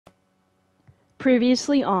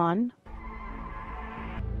Previously on.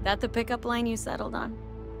 That the pickup line you settled on?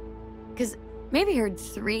 Cause maybe heard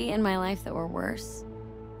 3 in my life that were worse.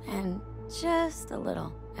 And just a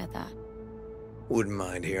little at that. Wouldn't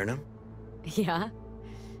mind hearing him. Yeah.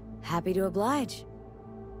 Happy to oblige.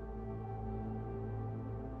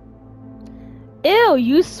 Ew,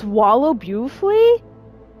 you swallow beautifully?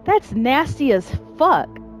 That's nasty as fuck.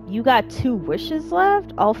 You got 2 wishes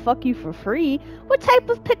left? I'll fuck you for free. What type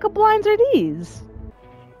of pickup lines are these?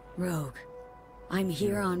 Rogue, I'm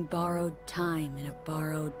here on borrowed time in a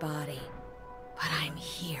borrowed body. But I'm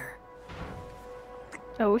here.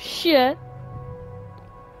 Oh shit.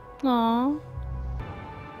 Aww.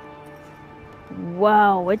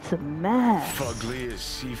 Wow, it's a mess. Fugly as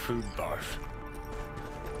seafood barf.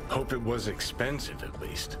 Hope it was expensive at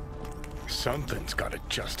least. Something's gotta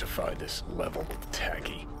justify this level of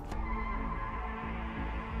tacky.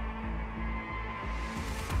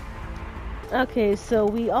 Okay, so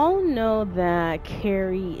we all know that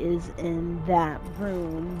Carrie is in that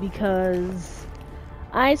room because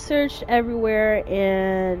I searched everywhere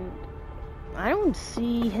and I don't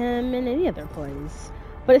see him in any other place.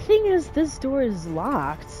 But the thing is, this door is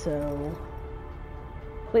locked, so...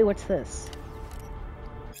 Wait, what's this?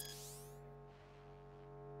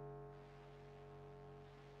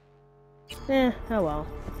 Oh well.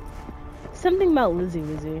 Something about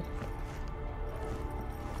Lizzie.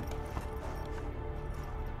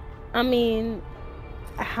 I mean,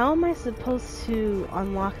 how am I supposed to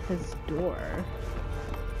unlock this door?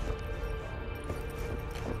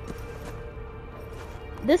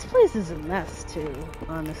 This place is a mess too,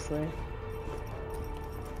 honestly.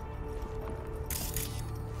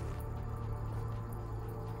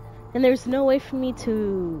 And there's no way for me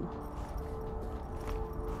to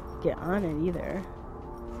get on it either.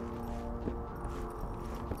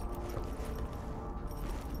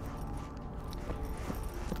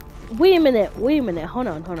 Wait a minute, hold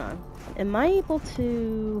on. Am I able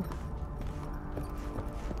to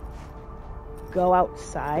go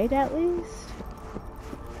outside at least?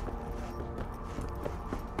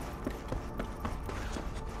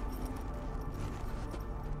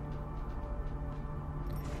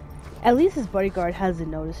 At least his bodyguard hasn't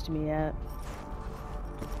noticed me yet.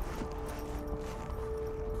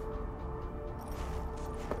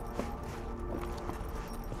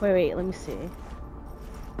 Wait, let me see.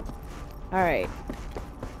 Alright.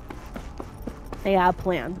 I got a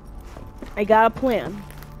plan.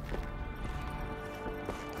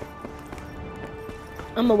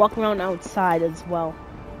 I'm gonna walk around outside as well.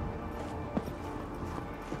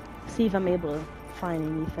 See if I'm able to find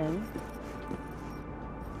anything.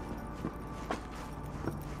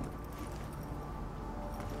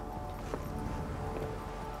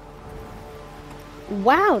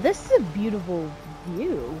 Wow, this is a beautiful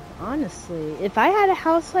view, honestly. If I had a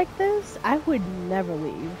house like this, I would never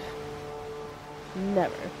leave.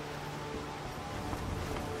 Never.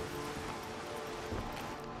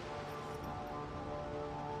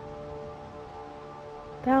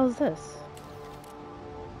 The hell is this?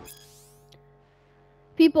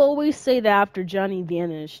 People always say that after Johnny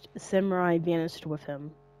vanished, Samurai vanished with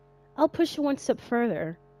him. I'll push it one step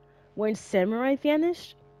further. When Samurai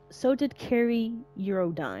vanished, so did Carrie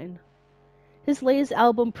Eurodyne. His latest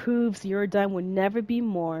album proves Eurodyne would never be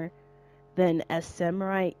more than a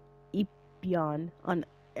samurai Ipion on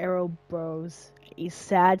Ouroboros, a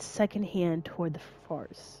sad second hand toward the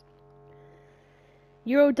farce.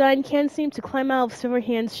 Eurodyne can't seem to climb out of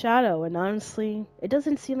Silverhand's shadow, and honestly, it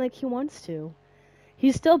doesn't seem like he wants to.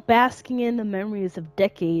 He's still basking in the memories of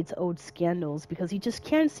decades-old scandals because he just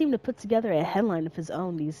can't seem to put together a headline of his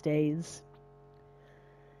own these days.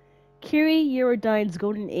 Carrie Eurodyne's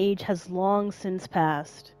golden age has long since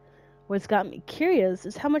passed. What's got me curious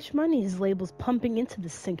is how much money his label's pumping into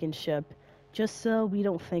this sinking ship, just so we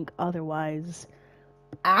don't think otherwise.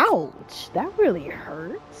 Ouch! That really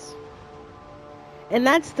hurts. And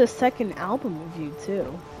that's the second album review,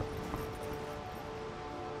 too.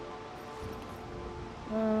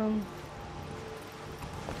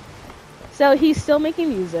 So he's still making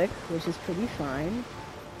music, which is pretty fine.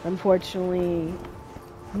 Unfortunately,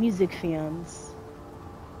 music fans.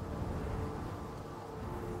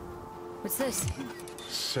 What's this?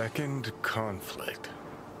 Second conflict.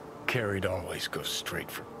 Carrie'd always go straight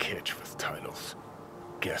for kitsch with titles.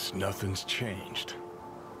 Guess nothing's changed.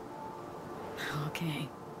 Okay.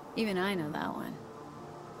 Even I know that one.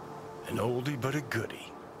 An oldie but a goodie.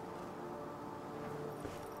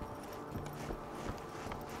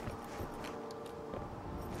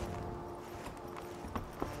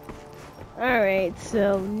 Alright,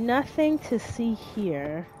 so nothing to see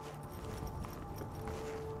here.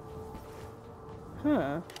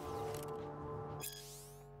 Huh.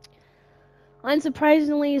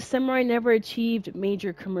 Unsurprisingly, Samurai never achieved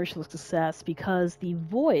major commercial success because the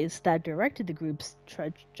voice that directed the group's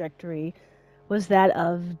trajectory was that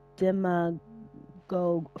of demagogue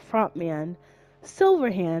frontman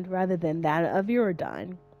Silverhand rather than that of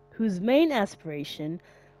Eurodyne, whose main aspiration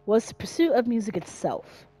was the pursuit of music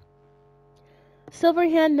itself.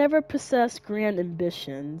 Silverhand never possessed grand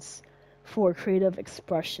ambitions for creative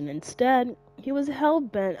expression. Instead, he was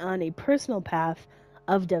hell-bent on a personal path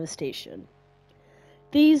of devastation.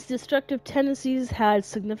 These destructive tendencies had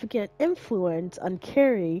significant influence on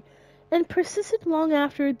Carrie and persisted long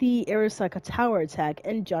after the Arasaka Tower attack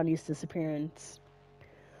and Johnny's disappearance.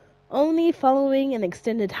 Only following an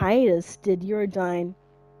extended hiatus did Eurodyne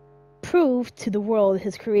prove to the world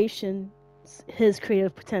his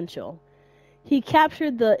creative potential. He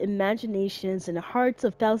captured the imaginations and hearts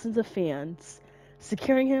of thousands of fans,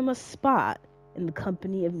 securing him a spot in the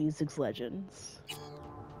company of music's legends.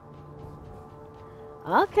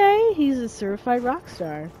 Okay, he's a certified rock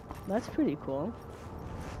star. That's pretty cool.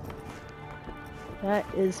 That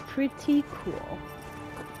is pretty cool.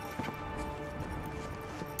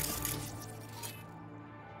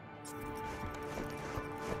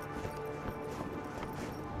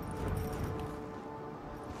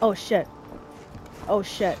 Oh shit. Oh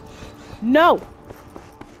shit. No!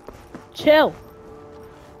 Chill!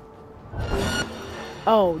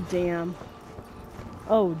 Oh damn.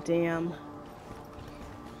 Oh damn.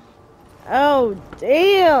 Oh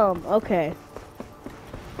damn! Okay.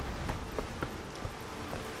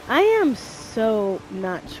 I am so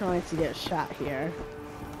not trying to get shot here.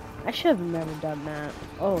 I should have never done that.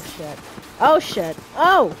 Oh shit. Oh shit.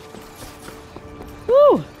 Oh!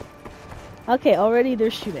 Woo! Okay, already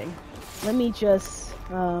they're shooting. Let me just,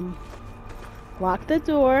 lock the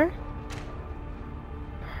door.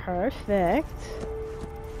 Perfect.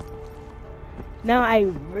 Now I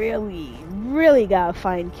really gotta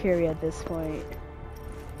find Carrie at this point.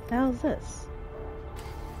 What the hell is this?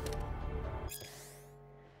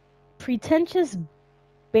 Pretentious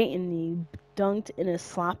Batany dunked in a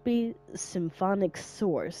sloppy symphonic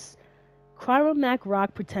source. Chromatic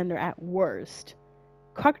rock pretender at worst.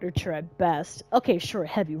 Caricature at best. Okay, sure,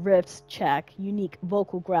 heavy riffs, check. Unique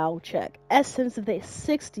vocal growl, check. Essence of the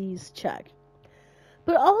 60s, check.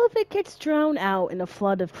 But all of it gets drowned out in a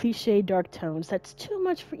flood of cliche dark tones that's too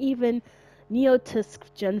much for even Neotisk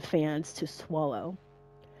Gen fans to swallow.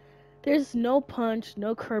 There's no punch,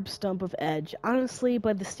 no curb stump of edge. Honestly,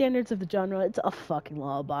 by the standards of the genre, it's a fucking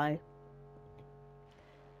lullaby.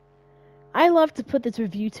 I love to put this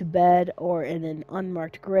review to bed or in an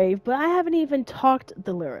unmarked grave, but I haven't even talked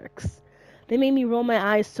the lyrics. They made me roll my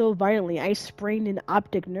eyes so violently I sprained an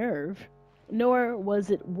optic nerve. Nor was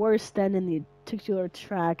it worse than in the titular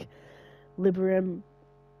track Liberum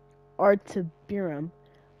Artiberum,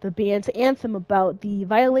 the band's anthem about the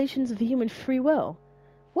violations of human free will.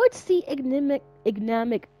 What's the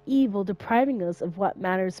ignomic evil depriving us of what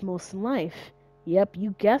matters most in life? Yep,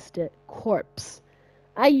 you guessed it, corpse.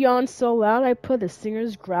 I yawned so loud I put the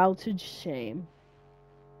singer's growl to shame.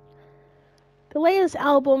 The latest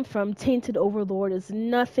album from Tainted Overlord is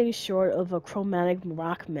nothing short of a chromatic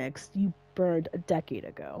rock mix you burned a decade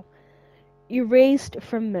ago, erased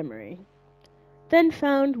from memory, then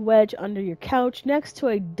found wedged under your couch next to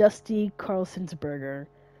a dusty Carlson's burger.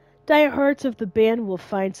 Diehards of the band will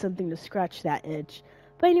find something to scratch that itch,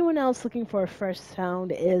 but anyone else looking for a fresh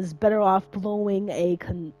sound is better off blowing a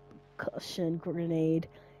concussion grenade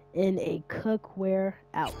in a cookware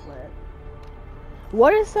outlet.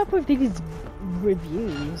 What is up with these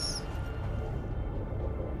reviews?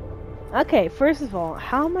 Okay, first of all,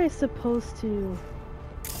 how am I supposed to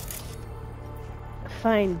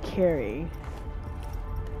find Carrie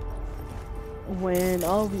when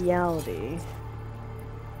all reality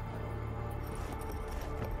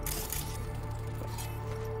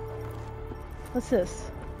what's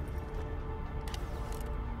this?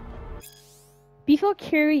 Before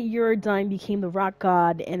Carrie Eurodyne became the rock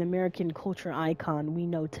god and American culture icon we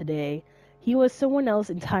know today, he was someone else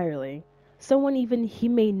entirely. Someone even he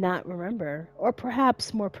may not remember, or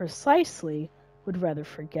perhaps more precisely, would rather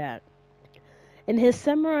forget. In his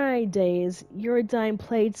samurai days, Eurodyne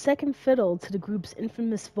played second fiddle to the group's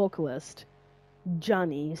infamous vocalist,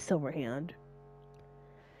 Johnny Silverhand.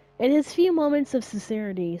 In his few moments of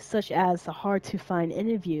sincerity, such as the hard-to-find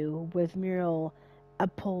interview with Muriel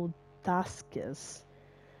Apoldaskis,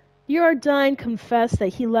 Eurodyne confessed that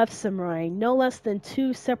he left Samurai no less than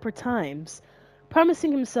 2 separate times,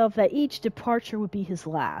 promising himself that each departure would be his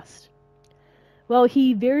last. While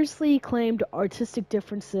he variously claimed artistic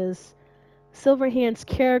differences, Silverhand's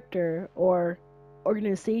character, or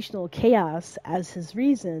organizational chaos as his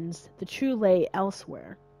reasons, the truth lay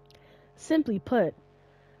elsewhere. Simply put,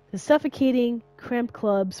 the suffocating, cramped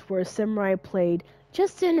clubs where Samurai played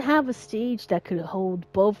just didn't have a stage that could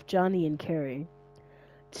hold both Johnny and Carrie.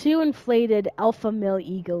 Two inflated alpha male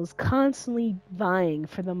egos constantly vying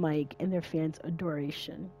for the mic and their fans'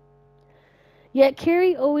 adoration. Yet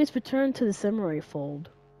Carrie always returned to the Samurai fold.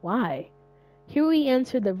 Why? Here we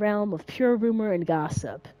enter the realm of pure rumor and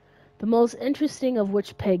gossip, the most interesting of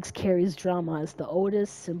which pegs Carrie's drama as the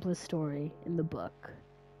oldest, simplest story in the book.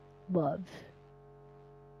 Love.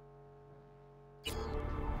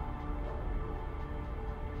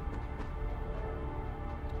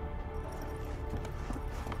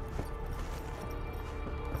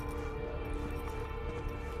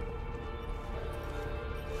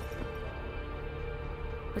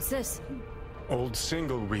 What's this? Old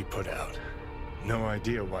single we put out. No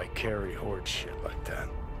idea why Carrie hoards shit like that.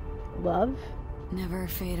 Love? Never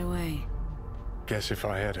fade away. Guess if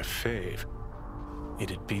I had a fave,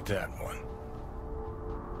 it'd be that one.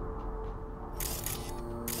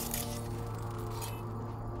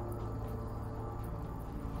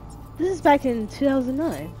 This is back in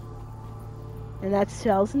 2009. And that's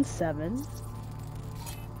 2007.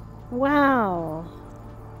 Wow.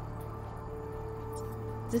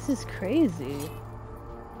 This is crazy.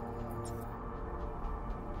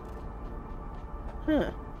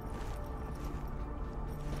 Huh.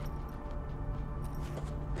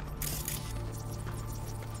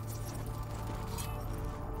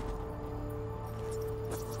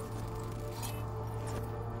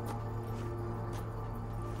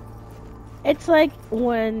 It's like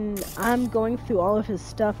when I'm going through all of his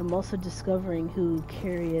stuff, I'm also discovering who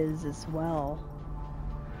Carrie is as well.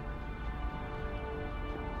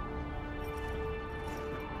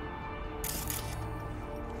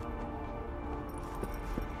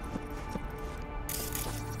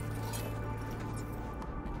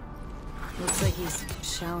 Looks like he's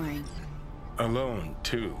showering. Alone,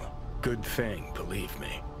 too. Good thing, believe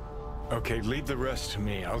me. Okay, leave the rest to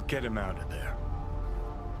me. I'll get him out of there.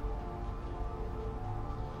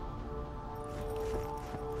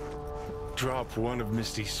 Drop one of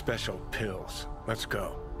Misty's special pills. Let's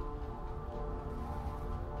go.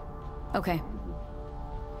 Okay.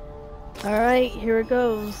 Alright, here it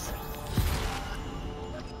goes.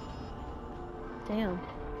 Damn.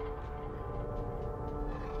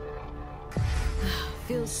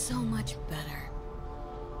 Feels so much better.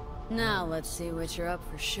 Now let's see which are up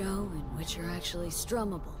for show and which are actually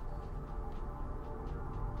strummable.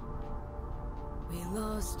 We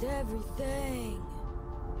lost everything.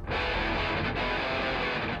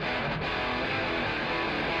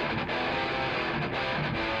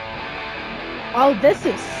 Oh, this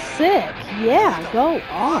is sick. Yeah, go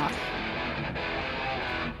off.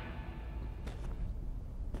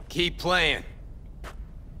 Keep playing.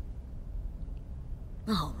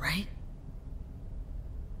 All right.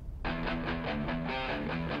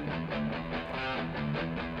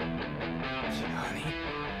 Johnny?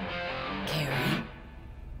 Carrie?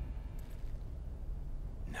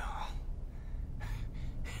 No.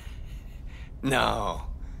 No.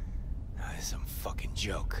 This is some fucking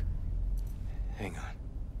joke. Hang on.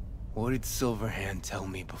 What did Silverhand tell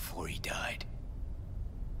me before he died?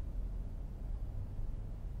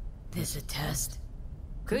 This a test?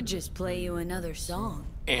 Could just play you another song.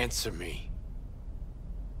 Answer me.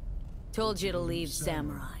 Told you to leave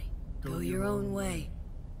Samurai. Go your own way.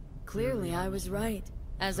 Clearly I was right,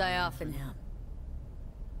 as I often am.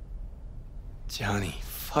 Johnny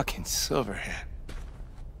fucking Silverhand.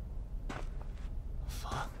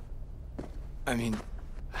 Fuck. I mean,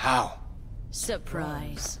 how?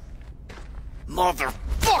 Surprise.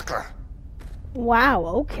 Motherfucker! Wow,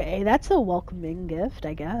 okay. That's a welcoming gift,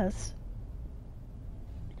 I guess.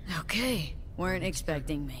 Okay, weren't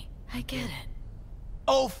expecting me. I get it.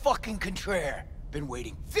 Oh, fucking contraire. Been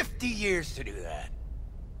waiting 50 years to do that.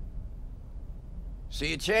 So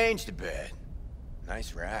you changed a bit.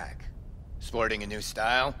 Nice rack. Sporting a new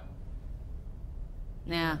style?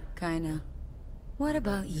 Yeah, kinda. What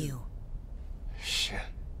about you? Shit.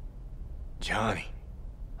 Johnny.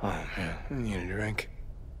 Oh, man. I need a drink.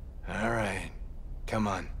 Alright. Come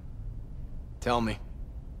on. Tell me.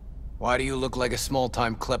 Why do you look like a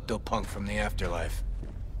small-time klepto-punk from the afterlife?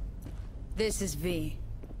 This is V.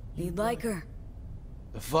 You'd like her?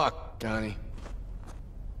 The fuck, Johnny?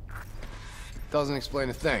 Doesn't explain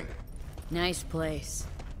a thing. Nice place.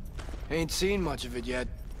 Ain't seen much of it yet.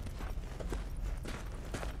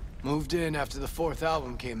 Moved in after the 4th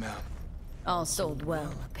album came out. All sold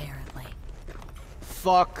well, apparently.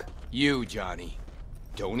 Fuck you, Johnny.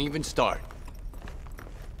 Don't even start.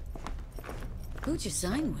 Who'd you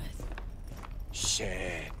sign with?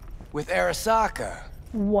 Shit. With Arasaka.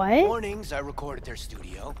 What? Mornings, I record at their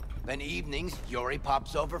studio. Then evenings, Yori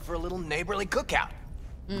pops over for a little neighborly cookout.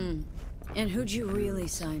 And who'd you really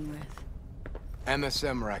sign with?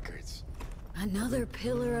 MSM Records. Another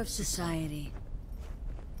pillar of society.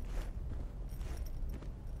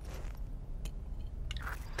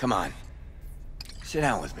 Come on. Sit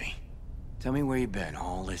down with me. Tell me where you've been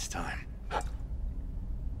all this time.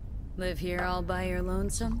 Live here all by your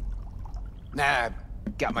lonesome? Nah,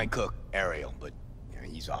 got my cook, Ariel, but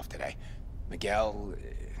he's off today. Miguel...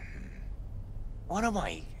 what am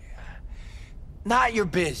I... Not your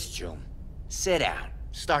biz, June. Sit down.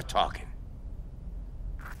 Start talking.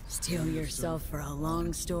 Steel yourself for a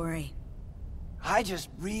long story. I just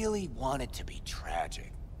really want it to be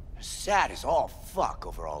tragic. Sad as all fuck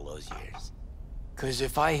over all those years. 'Cause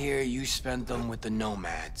if I hear you spent them with the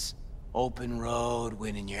Nomads, open road,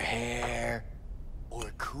 wind in your hair,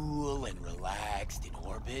 or cool and relaxed in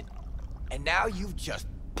orbit, and now you've just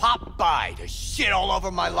popped by to shit all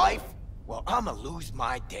over my life, well, I'ma lose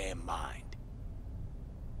my damn mind.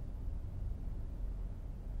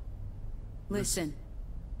 Listen,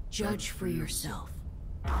 judge for yourself.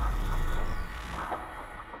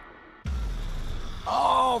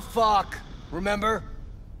 Oh, fuck! Remember?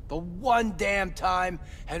 The one damn time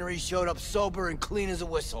Henry showed up sober and clean as a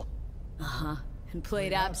whistle. Uh-huh, and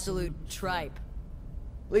played absolute tripe.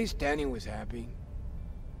 At least Danny was happy.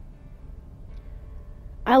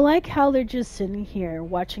 I like how they're just sitting here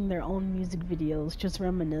watching their own music videos, just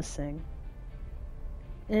reminiscing.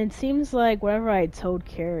 And it seems like whatever I told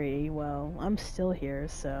Carrie, well, I'm still here,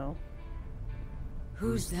 so...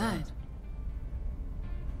 Who's that?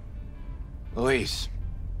 Louise,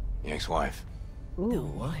 the ex-wife. Ooh. The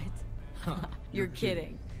what? You're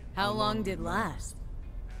kidding. How long did last?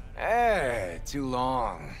 Too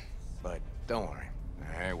long. But don't worry,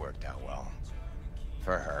 it worked out well.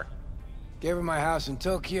 For her. Gave her my house in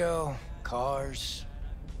Tokyo, cars,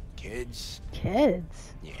 kids.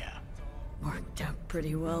 Kids? Yeah. Worked out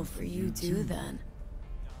pretty well for you too, then.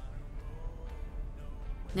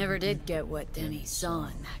 Never did get what Denny saw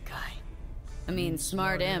in that guy. I mean,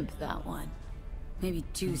 smart imp, that one. Maybe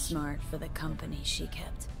too smart for the company she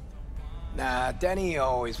kept. Nah, Denny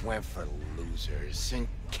always went for losers,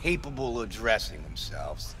 incapable of dressing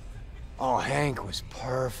themselves. Oh, Hank was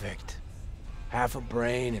perfect. Half a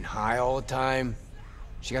brain and high all the time.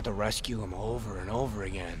 She got to rescue him over and over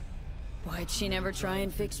again. Why'd she never try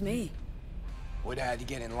and fix me? Would've had to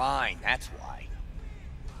get in line, that's why.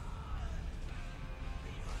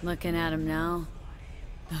 Looking at him now,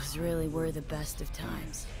 those really were the best of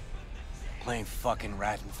times. Playing fucking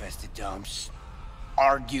rat-infested dumps.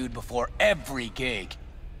 Argued before every gig.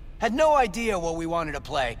 Had no idea what we wanted to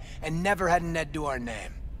play, and never had an Ed to our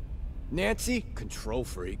name. Nancy, control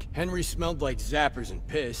freak. Henry smelled like zappers and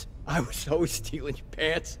piss. I was always stealing your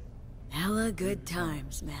pants. Hella good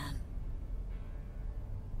times, man.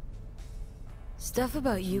 Stuff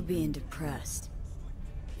about you being depressed.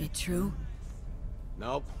 It true?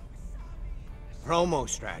 Nope. Promo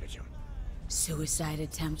stratagem. Suicide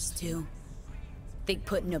attempts too? Think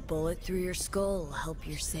putting a bullet through your skull will help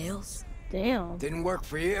your sales? Damn. Didn't work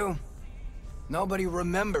for you. Nobody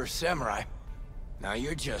remembers Samurai. Now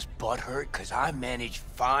you're just butthurt because I managed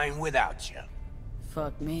fine without you.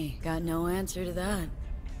 Fuck me, got no answer to that.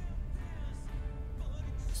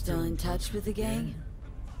 Still in touch with the gang?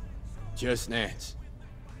 Just Nance.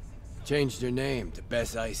 Changed her name to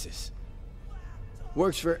Bess Isis.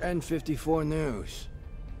 Works for N54 News.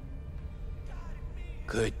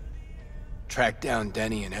 Could track down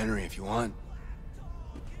Denny and Henry if you want.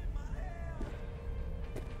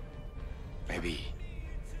 Maybe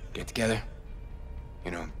get together?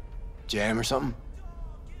 You know, jam or something?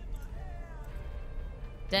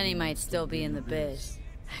 Denny might still be in the biz.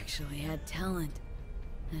 Actually had talent.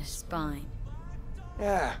 And a spine.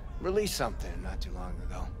 Yeah, released something not too long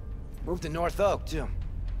ago. Moved to North Oak, too.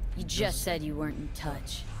 You just said you weren't in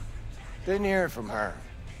touch. Didn't hear it from her.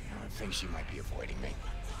 I think she might be avoiding me.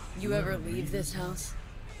 You ever leave this house?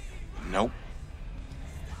 Nope.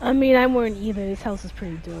 I mean, I wouldn't either. This house is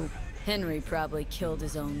pretty dope. Henry probably killed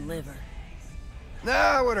his own liver. Nah,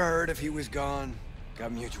 I would've heard if he was gone.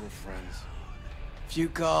 Got mutual friends. Few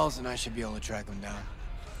calls and I should be able to track him down.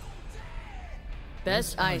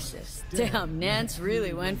 Best ISIS. Damn, Nance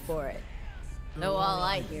really went for it. Though all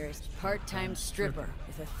I hear is part-time stripper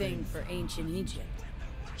with a thing for ancient Egypt.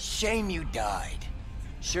 Shame you died.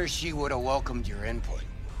 Sure she would've welcomed your input.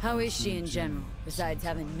 How is she in general, besides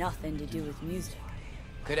having nothing to do with music?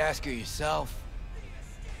 Could ask her yourself.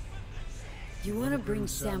 You want to bring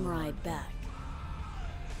Samurai back?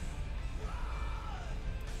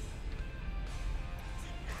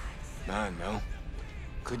 I don't know.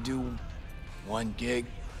 Could do one gig,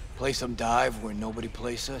 play some dive where nobody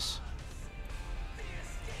plays us.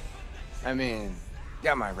 I mean,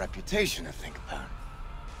 got my reputation to think about.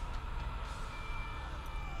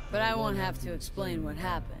 But I won't have to explain what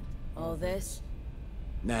happened. All this?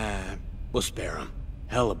 Nah, we'll spare him.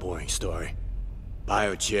 Hella boring story.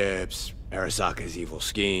 Biochips, Arasaka's evil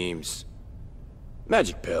schemes,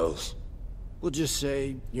 magic pills. We'll just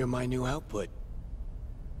say you're my new output.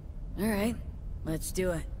 Alright, let's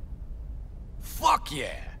do it. Fuck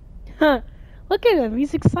yeah! Huh. Look at him,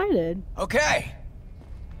 he's excited. Okay.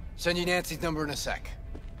 Send you Nancy's number in a sec.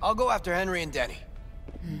 I'll go after Henry and Denny.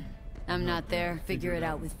 I'm not there. Figure it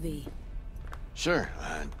out with V. Sure.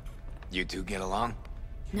 You two get along?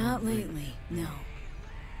 Not lately, no.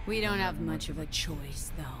 We don't have much of a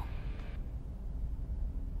choice, though.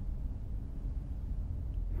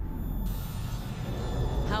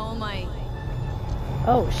 How am I?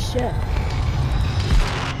 Oh shit.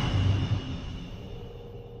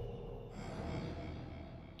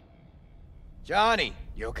 Johnny,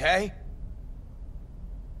 you okay?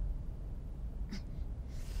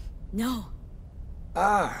 No.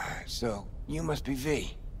 Ah, so you must be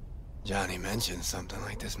V. Johnny mentioned something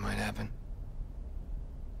like this might happen.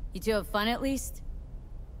 You two have fun at least?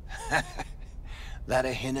 That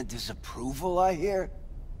a hint of disapproval, I hear?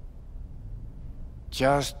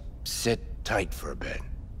 Just sit tight for a bit.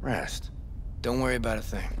 Rest. Don't worry about a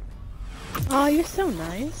thing. Oh, you're so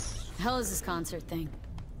nice. Hell is this concert thing?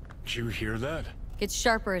 Did you hear that? Gets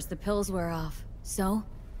sharper as the pills wear off. So?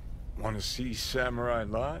 Want to see Samurai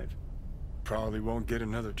live? Probably won't get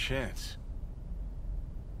another chance.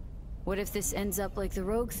 What if this ends up like the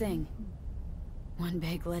Rogue thing? One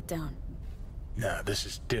big letdown. Nah, this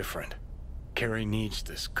is different. Carrie needs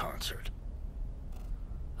this concert.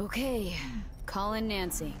 Okay, call in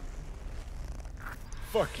Nancy.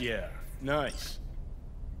 Fuck yeah, nice.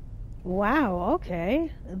 Wow,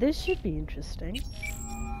 okay. This should be interesting.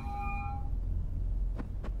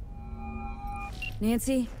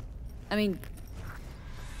 Nancy? I mean...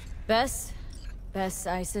 Bess? Bess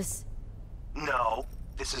Isis? No,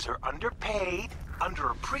 this is her underpaid,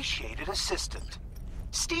 underappreciated assistant.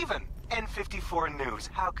 Steven, N54 News,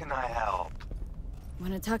 how can I help?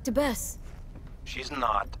 Wanna talk to Bess? She's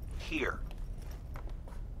not here.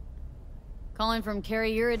 Calling from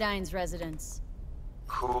Carrie Uridine's residence.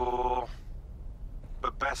 Cool.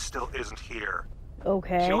 But Bess still isn't here.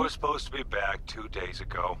 Okay. She was supposed to be back 2 days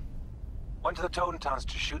ago. Went to the Totentowns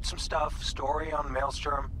to shoot some stuff, story on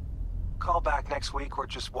Maelstrom. Call back next week or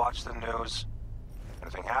just watch the news. If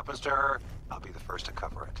anything happens to her, I'll be the first to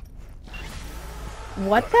cover it.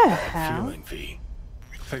 What the hell? Feeling, V.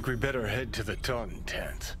 Think we better head to the Taunton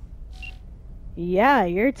tent. Yeah,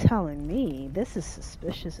 you're telling me. This is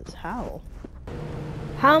suspicious as hell.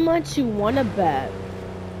 How much you wanna bet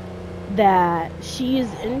that she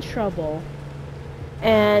is in trouble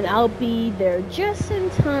and I'll be there just in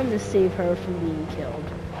time to save her from being killed?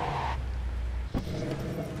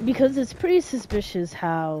 Because it's pretty suspicious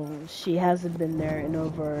how she hasn't been there in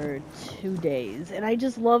over 2 days. And I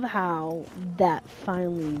just love how that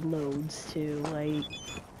finally loads too. Like,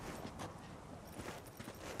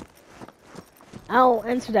 I'll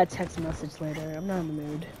answer that text message later. I'm not in the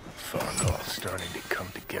mood. Fuck all starting to come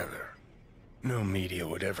together. No media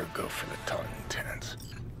would ever go for the Taunton tents.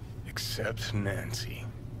 Except Nancy.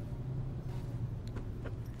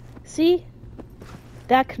 See?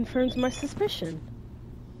 That confirms my suspicion.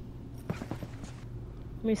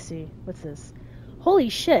 Let me see. What's this? Holy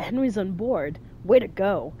shit, Henry's on board. Way to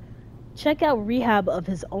go. Check out rehab of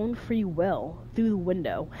his own free will through the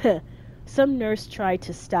window. Some nurse tried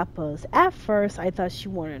to stop us. At first, I thought she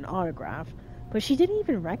wanted an autograph, but she didn't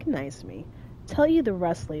even recognize me. Tell you the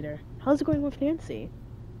rest later. How's it going with Nancy?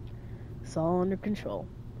 It's all under control.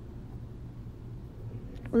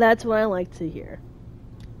 That's what I like to hear.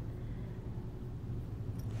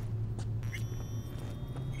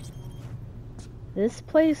 This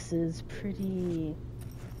place is pretty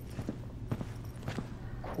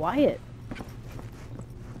quiet.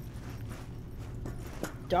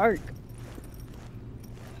 Dark.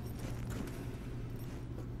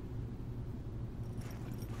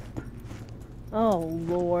 Oh,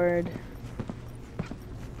 Lord.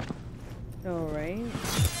 Alright.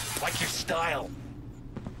 Like your style.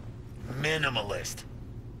 Minimalist.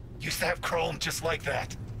 Used to have chrome just like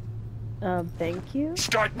that. Thank you.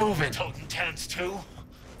 Start moving. Totem tents too?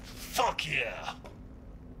 Fuck yeah.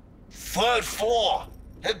 Third floor.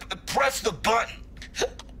 Press the button.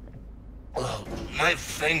 Oh, my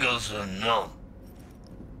fingers are numb.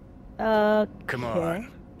 Come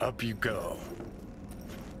on, up you go.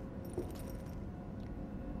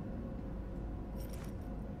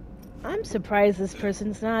 I'm surprised this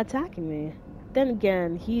person's not attacking me. Then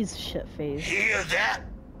again, he's shit-faced. Hear that?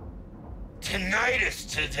 Tonight is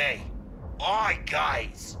today. Alright,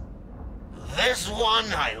 guys. This one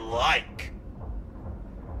I like.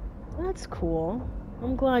 That's cool.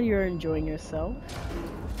 I'm glad you're enjoying yourself.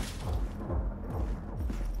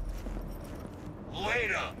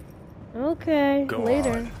 Later. Okay, Go later.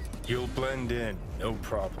 on. You'll blend in, no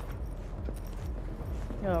problem.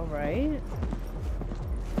 Alright.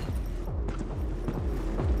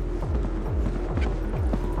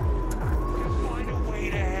 Find a way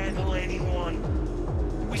to handle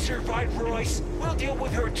anyone. We survived Royce. We'll deal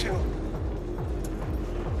with her too.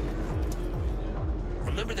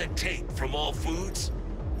 Remember that tape from All Foods?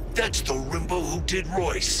 That's the Rimbo who did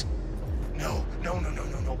Royce. No.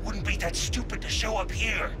 Wouldn't be that stupid to show up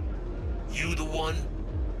here. You the one?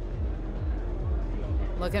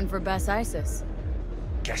 Looking for Bess Isis.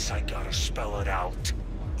 Guess I gotta spell it out.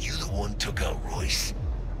 You the one took out Royce?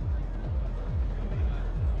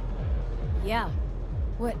 Yeah.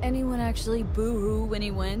 What, anyone actually boo-hoo when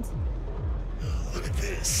he went? Look at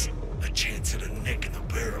this. A chance at a nick in the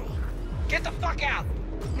barrel. Get the fuck out!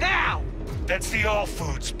 Now! That's the All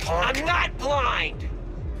Foods, punk. I'm not blind!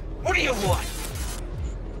 What do you want?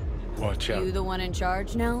 Watch out. You the one in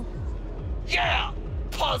charge now? Yeah!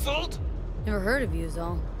 Puzzled? Never heard of you,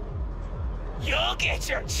 Zol. You'll get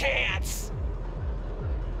your chance!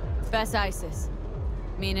 Bess Isis.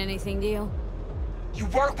 Mean anything to you? You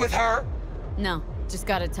work with her? No, just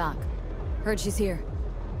gotta talk. Heard she's here.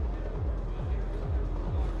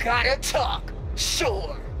 Gotta talk.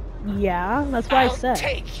 Sure. Yeah, that's what I I'll said.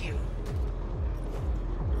 take you.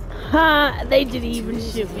 Ha! They didn't even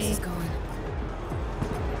shoot This me. is going.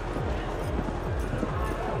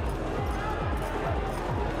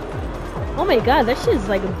 Oh my god, that shit is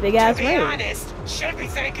like a big ass To be raid. honest, should be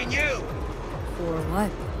thanking you. For what?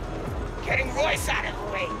 Getting Royce out of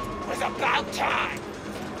the way was about time.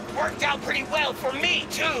 Worked out pretty well for me,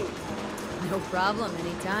 too. No problem,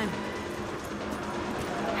 anytime.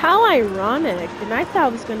 How ironic. And I thought I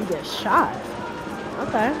was gonna get shot.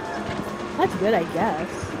 Okay. That's good, I guess.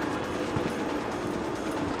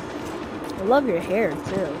 I love your hair,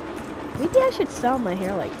 too. Maybe I should style my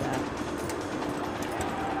hair like that.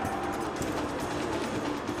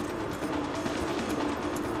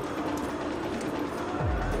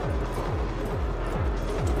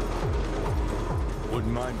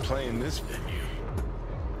 Wouldn't mind playing this venue.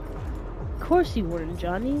 Of course you wouldn't,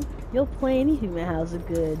 Johnny. You'll play anything that has a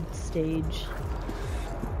good stage.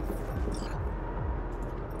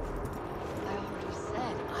 I already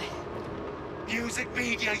said Music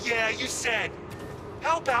media, yeah, you said.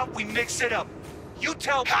 How about we mix it up? You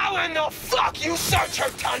tell How in the fuck you search her,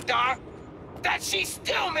 Tundar? That she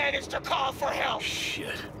still managed to call for help.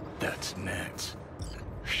 Shit, that's Nance.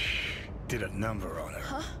 Did a number on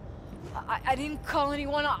her. I didn't call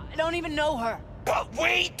anyone. I don't even know her. But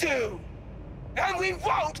we do. And we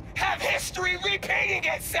won't have history repeating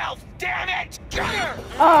itself, damn it! Get her!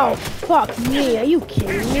 Oh, fuck me. Are you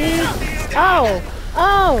kidding me? Oh,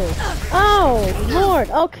 Lord.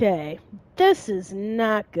 Okay. This is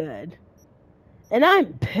not good. And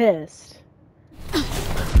I'm pissed.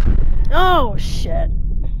 Oh, shit.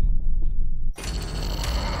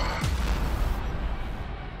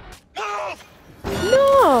 Move!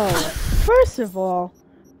 No! First of all,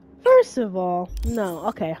 no,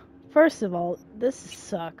 okay. First of all, this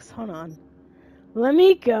sucks. Hold on. Let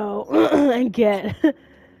me go and get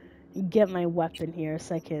my weapon here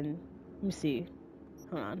so I can, let me see.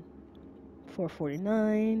 Hold on.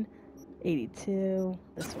 449, 82,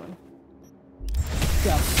 this one.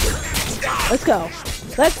 Let's go.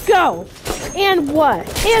 Let's go. And what?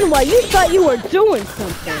 You thought you were doing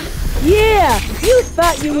something. Yeah, you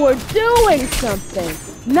thought you were doing something.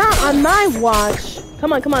 Not on my watch.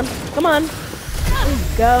 Come on. There you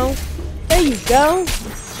go. There you go.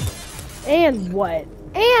 And what?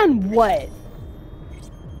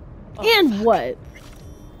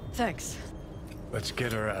 Thanks. Let's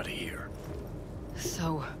get her out of here.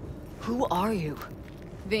 So, who are you?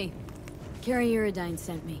 V. Carrie Uridine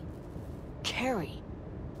sent me. Carrie?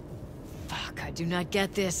 Fuck, I do not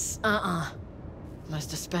get this.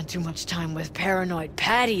 Must have spent too much time with paranoid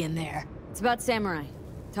Patty in there. It's about Samurai.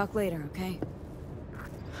 Talk later, okay?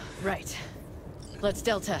 Right. Let's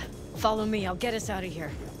Delta. Follow me, I'll get us out of here.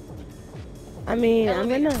 I mean,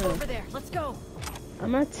 Elevator, over there, let's go.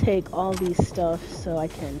 I'm gonna take all these stuff so I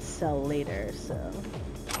can sell later, so.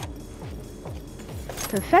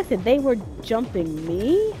 The fact that they were jumping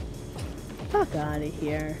me? Fuck out of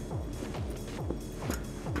here.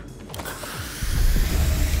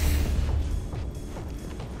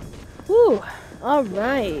 Whew.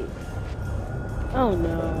 Alright. Oh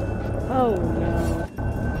no. Oh no.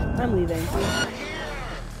 I'm leaving.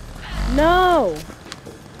 No!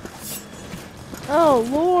 Oh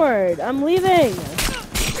Lord, I'm leaving!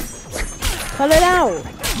 Cut it out!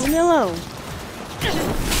 Leave me alone.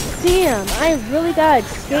 Damn, I really gotta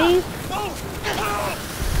escape?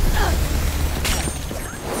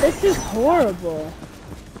 This is horrible.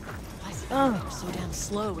 Why is it Oh. so damn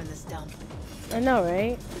slow in this dump? I know,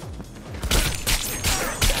 right?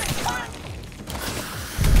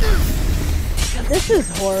 This is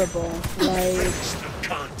horrible. Like,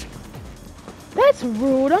 that's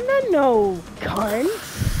rude. I'm not no cunt.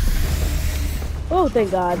 Oh,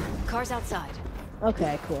 thank God. Car's outside.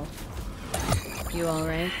 Okay, cool. You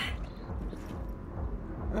alright?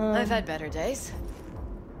 I've had better days.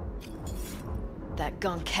 That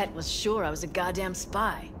gonkette was sure I was a goddamn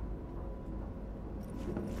spy.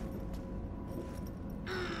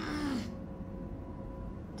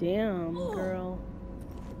 Damn, girl.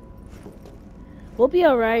 We'll be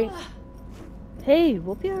alright. Hey,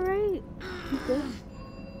 we'll be alright.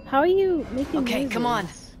 How are you making Okay, come on.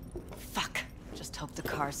 noises? Fuck. Just hope the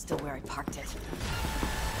car's still where I parked it.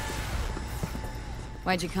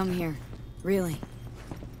 Why'd you come here? Really?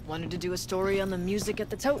 Wanted to do a story on the music at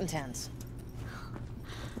the Totentans.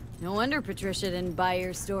 No wonder Patricia didn't buy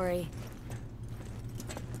your story.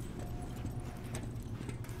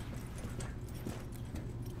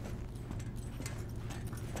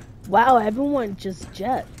 Wow, everyone just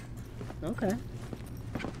jet. Okay.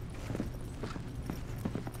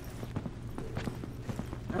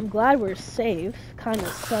 I'm glad we're safe. Kinda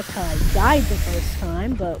sucked how I died the first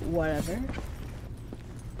time, but whatever.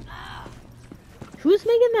 Who's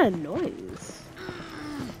making that noise?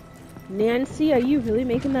 Nancy, are you really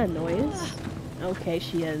making that noise? Okay,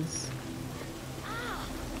 she is.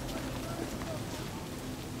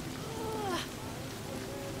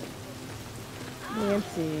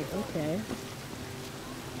 Nancy, okay.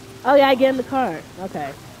 Oh yeah, get in the car.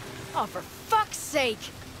 Okay. Oh, for fuck's sake!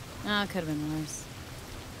 Oh, it could've been worse.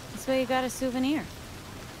 That's why you got a souvenir.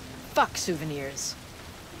 Fuck souvenirs.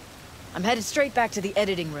 I'm headed straight back to the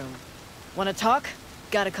editing room. Wanna talk?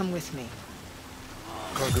 Gotta come with me.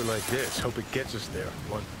 Cargo like this, hope it gets us there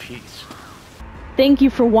in one piece. Thank you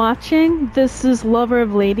for watching. This is Lover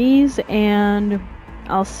of Ladies, and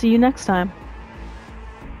I'll see you next time.